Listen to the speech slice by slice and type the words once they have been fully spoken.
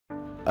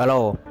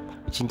Alo,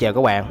 xin chào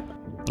các bạn.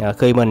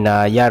 Khi mình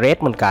Jailbreak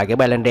mình cài cái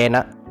WinRa1n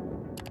á,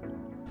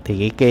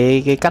 thì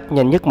cái cách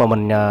nhanh nhất mà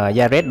mình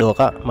Jailbreak được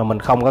á, mà mình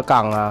không có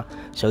cần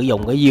sử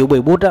dụng cái USB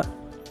boot á,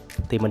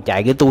 thì mình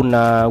chạy cái tool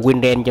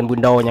WinRa1n trên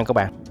Windows nha các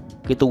bạn.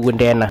 Cái tool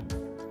WinRa1n nè.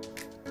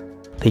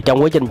 Thì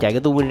trong quá trình chạy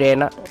cái tool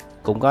WinRa1n á,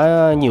 cũng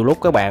có nhiều lúc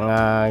các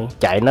bạn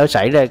chạy nó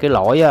xảy ra cái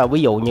lỗi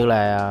ví dụ như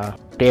là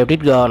treo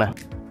trigger nè,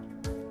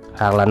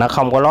 hoặc là nó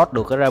không có load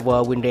được cái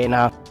driver WinRa1n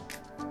ha.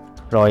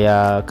 Rồi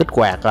kích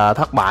hoạt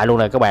thất bại luôn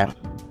này các bạn.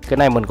 Cái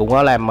này mình cũng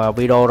có làm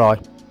video rồi.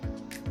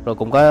 Rồi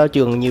cũng có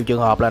nhiều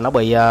trường hợp là nó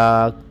bị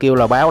kêu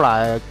là báo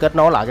là kết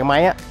nối lại cái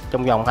máy á,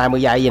 trong vòng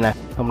 20 giây gì nè.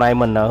 Hôm nay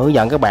mình hướng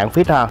dẫn các bạn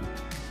fix ha.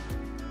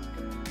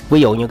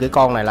 Ví dụ như cái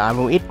con này là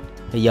MOMO,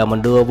 thì giờ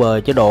mình đưa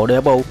về chế độ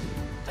debug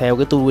theo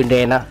cái tool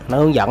WinRa1n á, nó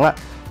hướng dẫn á.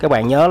 Các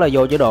bạn nhớ là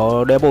vô chế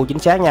độ debug chính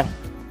xác nha.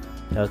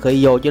 Rồi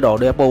khi vô chế độ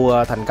debug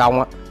thành công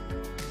á,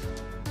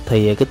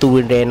 thì cái tool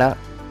WinRa1n á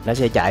nó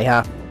sẽ chạy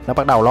ha. Nó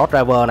bắt đầu load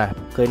driver nè.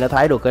 Khi nó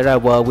thấy được cái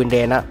driver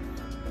WinRa1n á,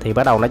 thì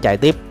bắt đầu nó chạy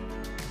tiếp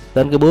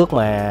đến cái bước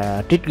mà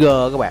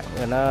trigger các bạn,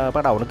 rồi nó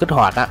bắt đầu nó kích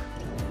hoạt á,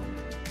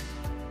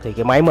 thì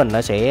cái máy mình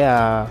nó sẽ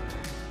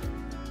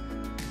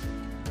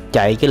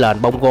chạy cái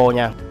lệnh bongo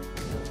nha.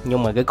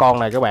 Nhưng mà cái con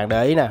này các bạn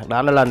để ý nè,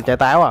 đó nó lên trái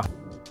táo à,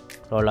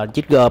 rồi lệnh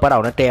trigger bắt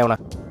đầu nó treo nè,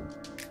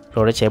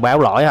 rồi nó sẽ báo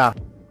lỗi ha,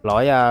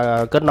 lỗi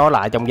kết nối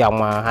lại trong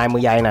vòng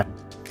 20 giây nè.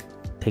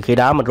 Thì khi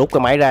đó mình rút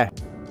cái máy ra,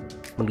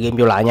 mình ghim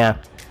vô lại nha,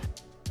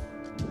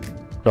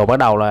 rồi bắt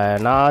đầu là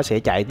nó sẽ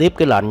chạy tiếp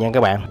cái lệnh nha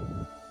các bạn.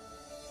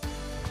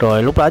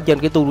 Rồi lúc đó trên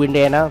cái tool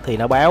WinRa1n á, thì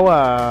nó báo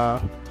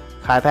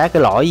khai thác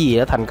cái lỗi gì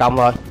đó thành công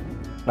thôi.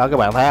 Đó các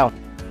bạn thấy không?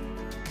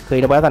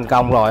 Khi nó báo thành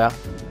công rồi á,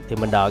 thì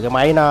mình đợi cái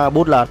máy nó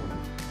boot lên,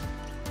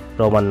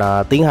 rồi mình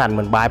tiến hành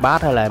mình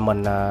bypass hay là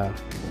mình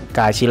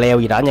cài xì leo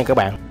gì đó nha các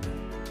bạn.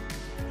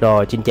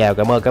 Rồi xin chào,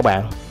 cảm ơn các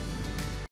bạn.